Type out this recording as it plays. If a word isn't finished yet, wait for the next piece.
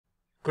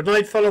Good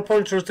night, fellow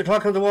punchers. The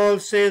clock on the wall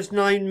says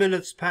 9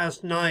 minutes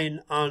past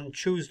 9 on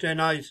Tuesday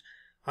night.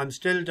 I'm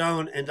still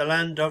down in the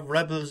land of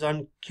rebels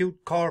on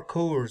cute Cork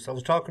Coors. I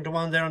was talking to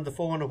one there on the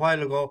phone a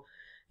while ago.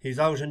 He's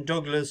out in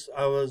Douglas.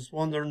 I was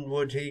wondering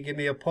would he give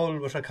me a pull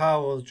with a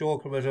cow. I was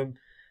joking with him,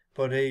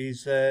 but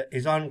he's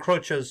on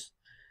crutches.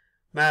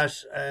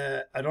 Matt,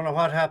 I don't know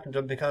what happened to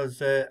him because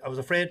I was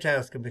afraid to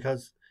ask him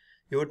because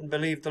you wouldn't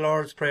believe the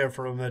Lord's Prayer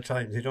for him at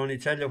times. He'd only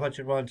tell you what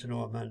you'd want to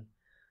know, man.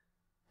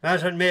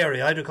 Matt and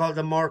Mary, I'd call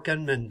them Mark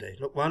and Mindy.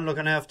 Look, one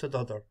looking after the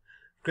other.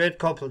 Great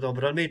couple though,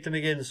 but I'll meet them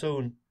again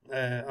soon.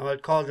 I'll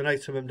call the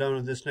night of them down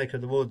in this neck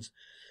of the woods.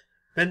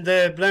 In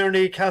the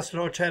Blarney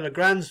Castle Hotel, a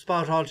grand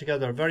spot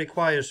altogether, very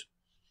quiet.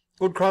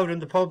 Good crowd in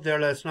the pub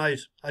there last night.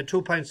 I had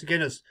 2 pints of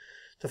Guinness.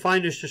 The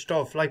finest of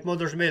stuff, like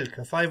mother's milk,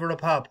 a £5 a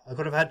pop. I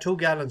could have had 2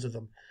 gallons of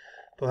them,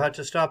 but had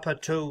to stop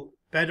at 2.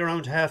 Bed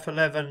around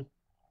 11:30.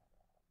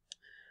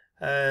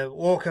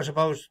 Woke at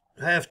about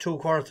 2:30,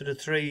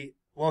 2:45,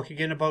 walking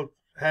in about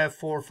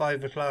 4:30,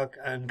 5 o'clock,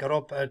 and got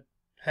up at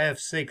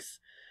 6:30.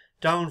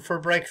 Down for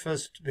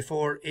breakfast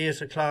before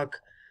 8 o'clock.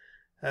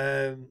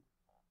 There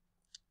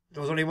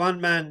was only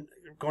one man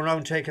going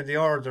around taking the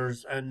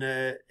orders, and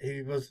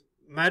he was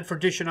mad for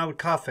dishing out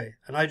coffee.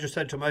 And I just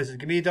said to him, I said,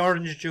 give me the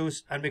orange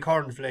juice and my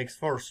cornflakes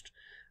first,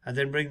 and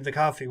then bring the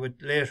coffee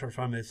with later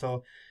from it.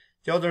 So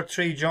the other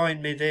 3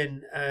 joined me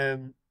then.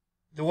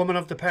 The woman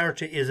of the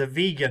party is a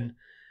vegan,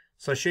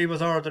 so she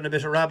was ordering a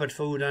bit of rabbit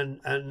food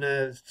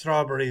and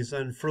strawberries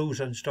and fruit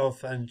and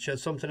stuff, and she had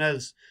something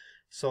else.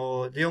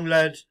 So the young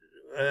lad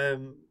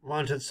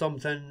wanted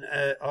something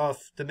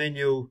off the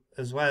menu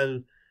as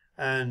well.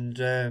 And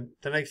the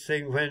next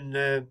thing, when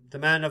the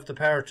man of the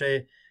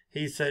party,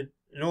 he said,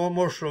 no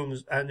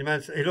mushrooms, and the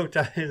man, he looked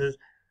at me and says,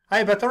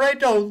 I better write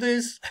down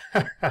this.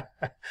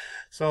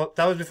 So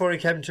that was before he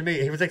came to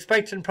me. He was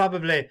expecting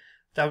probably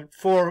that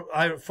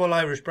 4 full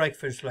Irish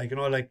breakfast, like, you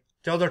know, like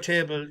the other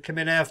table came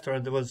in after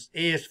and there was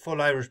 8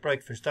 full Irish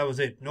breakfast. That was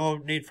it. No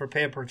need for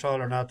paper at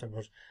all or nothing,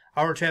 but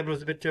our table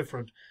was a bit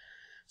different.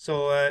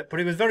 So, but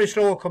he was very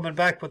slow coming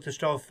back with the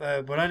stuff.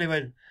 But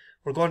anyway,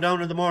 we're going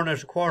down in the morning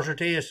at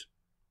 7:45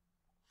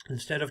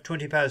 instead of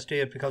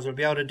 8:20 because we'll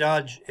be out of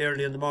Dodge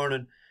early in the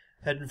morning,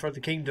 heading for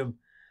the Kingdom.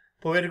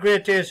 But we had a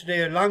great day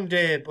today, a long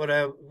day. But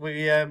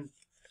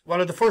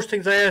one of the first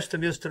things I asked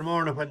them yesterday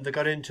morning when they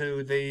got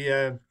into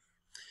the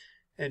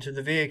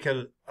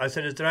vehicle, I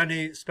said, is there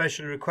any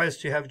special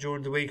requests you have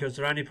during the week? Or is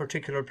there any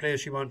particular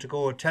place you want to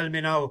go? Tell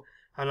me now,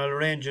 and I'll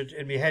arrange it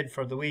in my head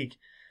for the week.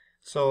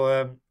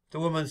 So the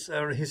woman,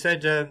 he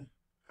said,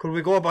 could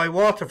we go by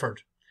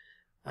Waterford?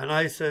 And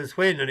I says,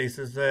 when? And he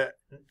says,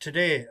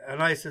 today.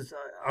 And I says,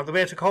 on the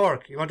way to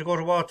Cork, you want to go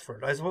to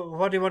Waterford? I said,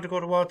 what do you want to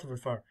go to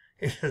Waterford for?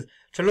 He says,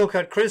 to look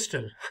at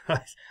Crystal.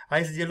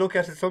 I said, you look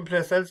at it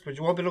someplace else, but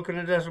you won't be looking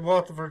at it in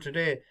Waterford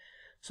today.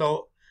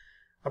 So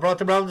I brought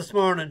them round this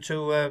morning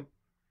to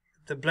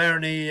the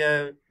Blarney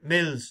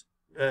Mills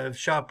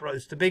shop.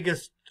 It's the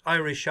biggest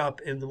Irish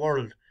shop in the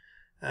world.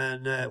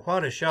 And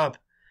what a shop.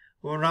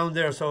 We went round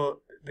there,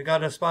 so we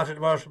got a spotted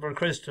Waterford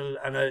Crystal,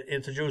 and I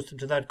introduced them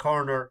to that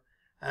corner.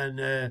 And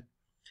they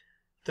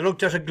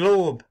looked at a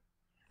globe.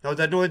 Now,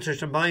 they had no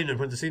interest in buying it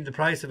when they seen the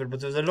price of it, but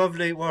there was a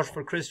lovely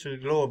Waterford Crystal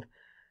globe,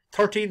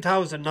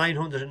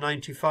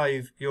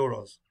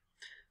 €13,995.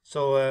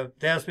 So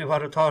they asked me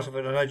what I thought of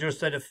it, and I just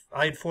said if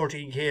I had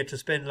 14k to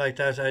spend like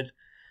that,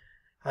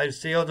 I'd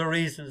see other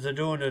reasons of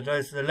doing it.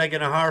 I said a leg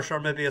and a horse or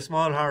maybe a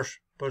small horse.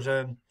 But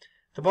they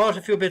bought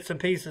a few bits and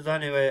pieces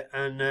anyway,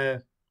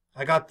 and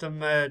I got them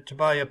to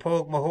buy a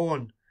Pogue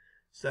Mahone,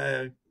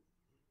 a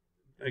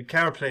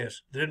car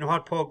plate. They didn't know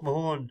what Pogue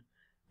Mahone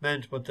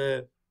meant, but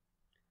they'll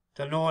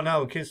know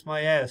now. Kiss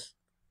my ass.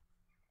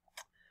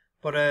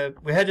 But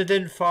we headed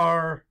in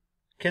for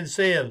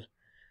Kinsale.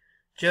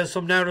 Just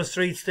some narrow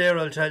streets there,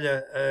 I'll tell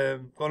you.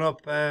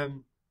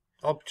 Going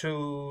up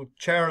to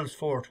Charles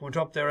Fort. Went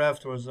up there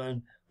afterwards,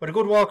 and with a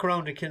good walk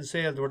around in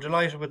Kinsale. They were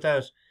delighted with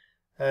that.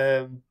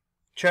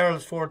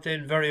 Charles Fort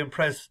then very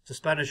impressed. The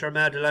Spanish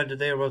Armada landed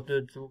there was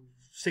the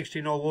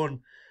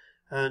 1601,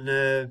 and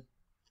they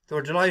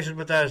were delighted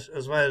with that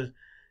as well.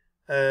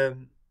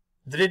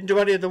 They didn't do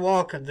any of the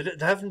walking. They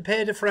haven't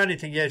paid for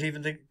anything yet,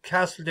 even the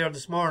castle there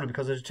this morning,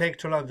 because it'd take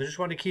too long. They just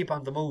want to keep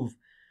on the move.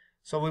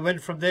 So we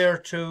went from there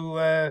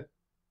to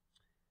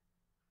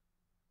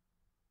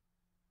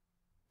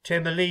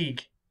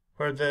Tamalig,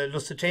 where the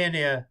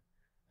Lusitania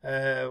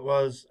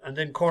was, and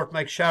then Court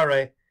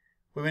MacSharry.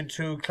 We went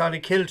to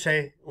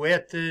Clonakilty. We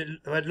had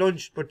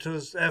lunch, but it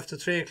was after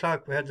 3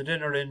 o'clock. We had the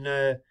dinner in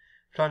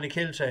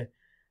Clonakilty.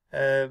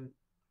 There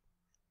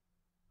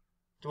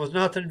was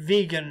nothing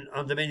vegan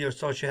on the menu,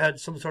 so she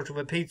had some sort of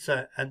a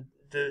pizza, and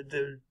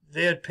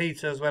they had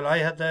pizza as well. I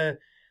had the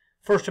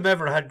first time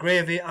ever had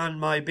gravy on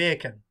my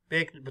bacon,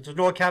 but there's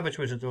no cabbage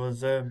with it. It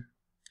was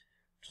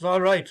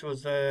all right. It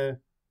was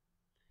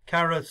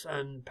carrots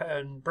and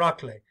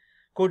broccoli,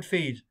 good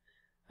feed,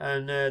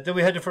 and then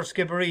we headed for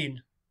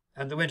Skibbereen.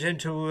 And they went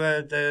into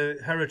the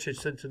Heritage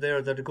Centre there.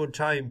 They had a good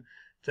time.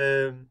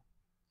 There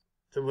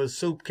was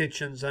soup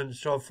kitchens and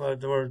stuff.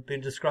 They were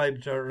being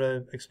described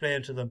or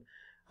explained to them.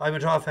 I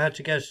went off. I had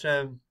to get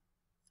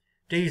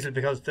diesel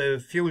because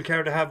the fuel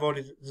card I have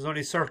there's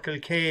only Circle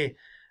K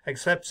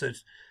accepts it.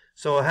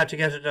 So I had to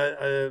get it.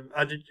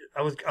 I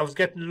was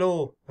getting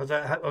low because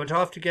I went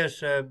off to get.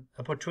 I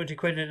put 20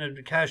 quid in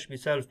the cash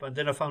myself, and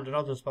then I found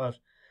another spot.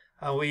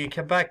 And we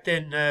came back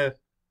then.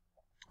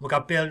 We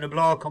got Bill and the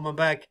Blow coming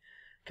back.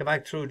 Came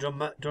back through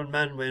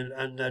Dunmanwyn,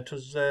 and it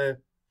was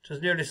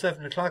nearly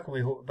 7 o'clock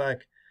when we went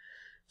back.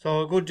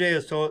 So a good day.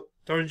 So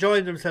they're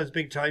enjoying themselves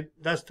big time.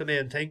 That's the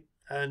main thing,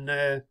 and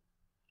we're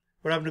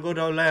having a good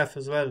old laugh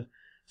as well.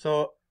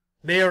 So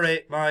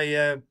Mary,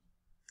 my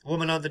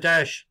woman on the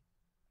dash.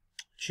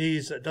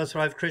 That's what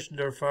I've christened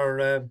her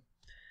for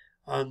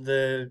on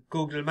the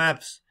Google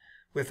Maps.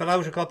 We fell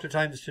out a couple of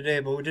times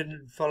today, but we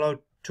didn't fall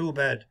out too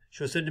bad.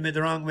 She was sending me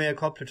the wrong way a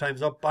couple of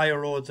times, up by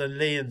roads and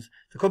lanes.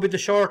 They could be the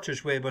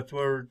shortest way, but they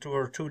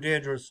were too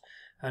dangerous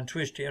and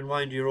twisty and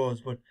windy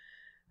roads. But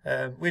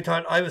we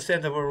thought, I was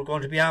saying that we were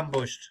going to be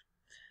ambushed.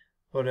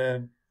 But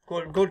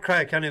good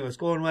crack anyway, it's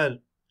going well.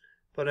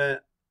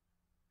 But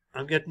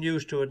I'm getting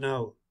used to it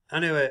now.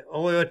 Anyway,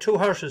 we had 2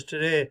 horses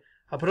today.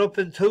 I put up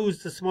in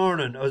 2s this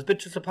morning. I was a bit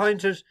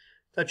disappointed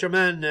that your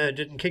man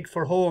didn't kick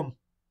for home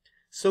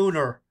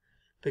sooner,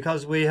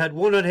 because we had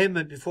one on him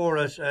before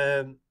at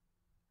 1.5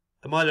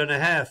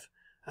 miles,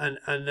 and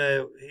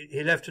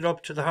he left it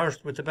up to the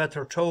horse with the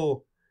better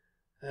toe.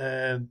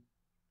 But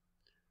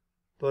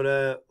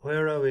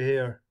where are we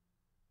here?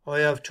 Oh,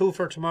 I have 2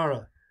 for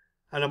tomorrow,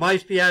 and I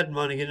might be adding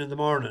one again in the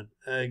morning.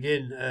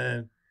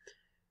 There's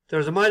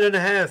 1.5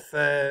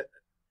 miles,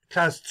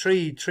 class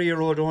 3,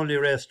 3-year-old only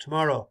race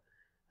tomorrow.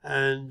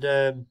 And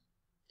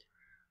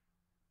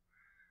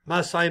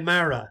Maasai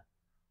Mara.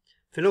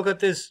 If you look at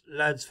this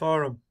lad's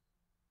forum,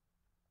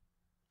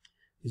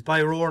 he's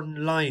by Roaring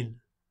Line,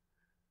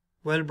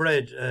 well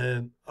bred,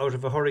 out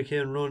of a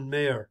Hurricane Run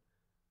mare.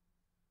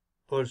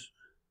 But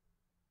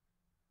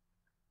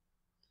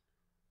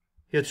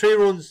he had 3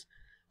 runs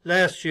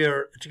last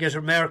year to get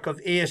a mark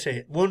of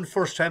 80. One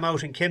first time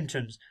out in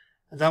Kempton's,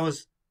 and that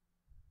was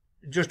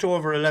just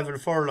over 11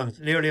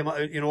 furlongs, nearly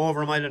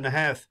over 1.5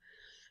 miles.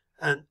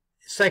 And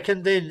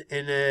second in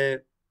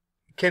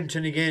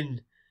Kempton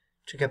again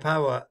to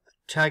Tagabawa,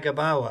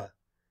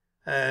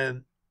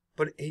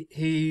 but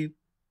he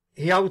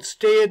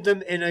outstayed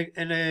them in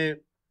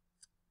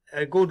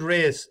a good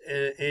race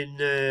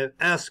in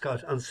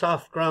Ascot on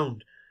soft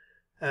ground,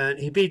 and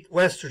he beat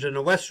Westerton.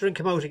 And Westerton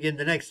came out again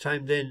the next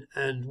time then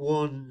and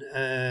won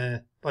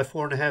by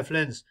 4.5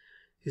 lengths.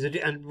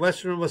 And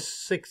Westerton was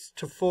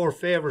 6-4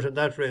 favourite in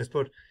that race,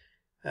 but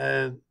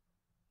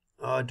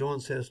don't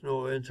say it's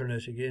no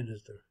internet again,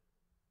 is there?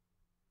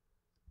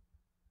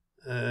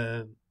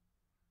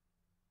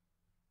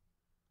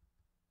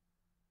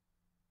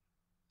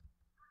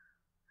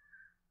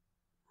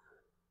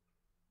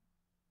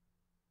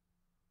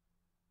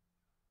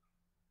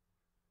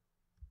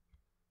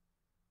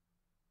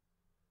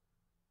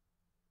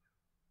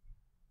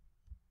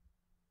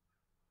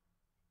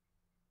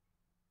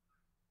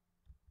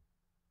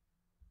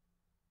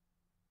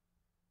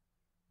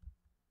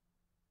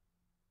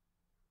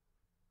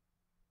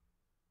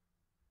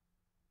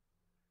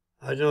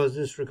 I don't know, is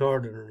this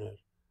recorded or not?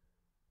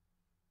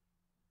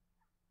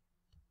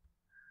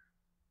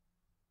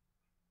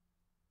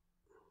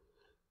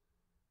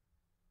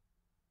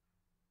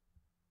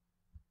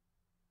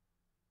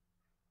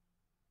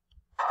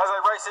 As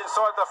they race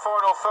inside the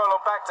final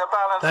furlong, back to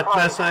balance. That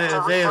Maasai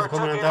is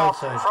coming on the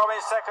outside. From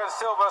his second,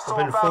 Silver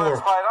Sword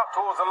balance played up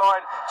towards the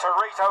line.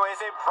 Torito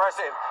is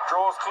impressive,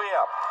 draws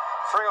clear.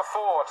 3 or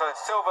 4 to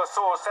Silver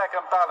Sword,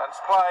 second balance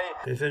play.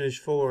 He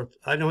finished 4th.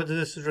 I know whether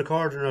this is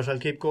recorded or not. I'll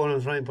keep going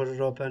and try and put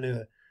it up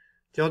anyway.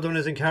 The other one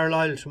is in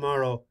Carlisle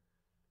tomorrow.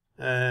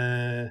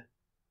 Wait,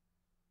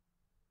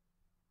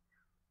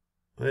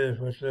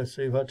 let's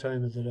see, what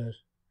time is it at?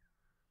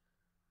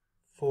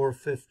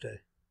 4:50.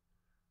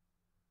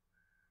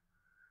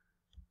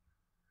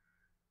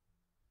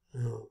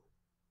 No.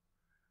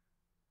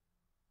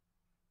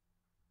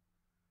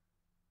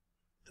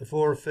 The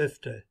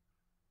 4:50.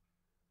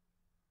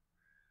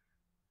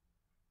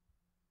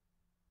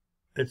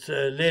 It's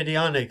Lady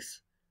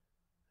Onyx.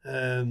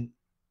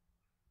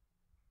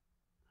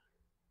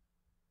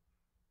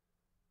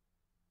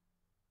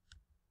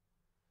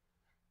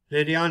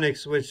 Lady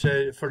Onyx, which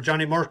for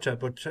Johnny Murta,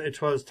 but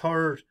it was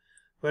 3rd.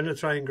 Well,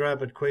 let's try and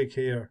grab it quick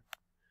here.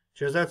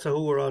 Cheers, that's a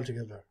hooer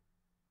altogether.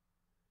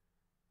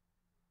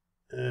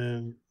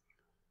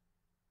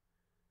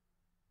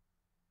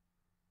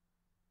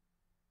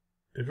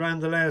 It ran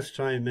the last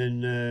time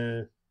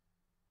in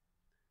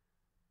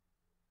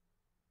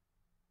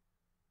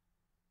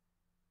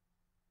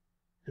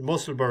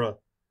Musselburgh,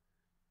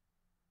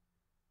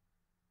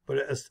 but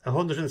a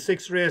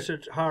 106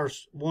 rated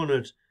horse won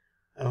it.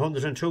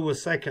 102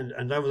 was second,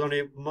 and that was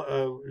only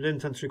a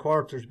length and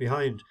 3/4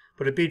 behind.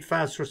 But it beat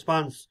Fast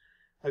Response,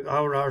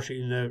 our horse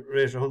in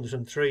race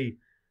 103.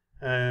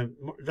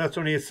 That's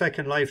only a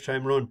second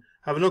lifetime run.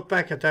 Have a look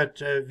back at that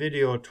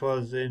video. It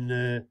was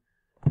in.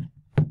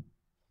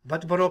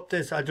 But to put up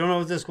this, I don't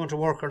know if this is going to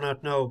work or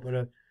not now,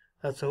 but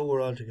that's a hooer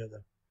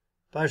altogether.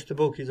 Bash the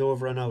bookies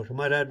over and out. I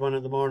might add one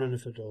in the morning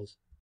if it does.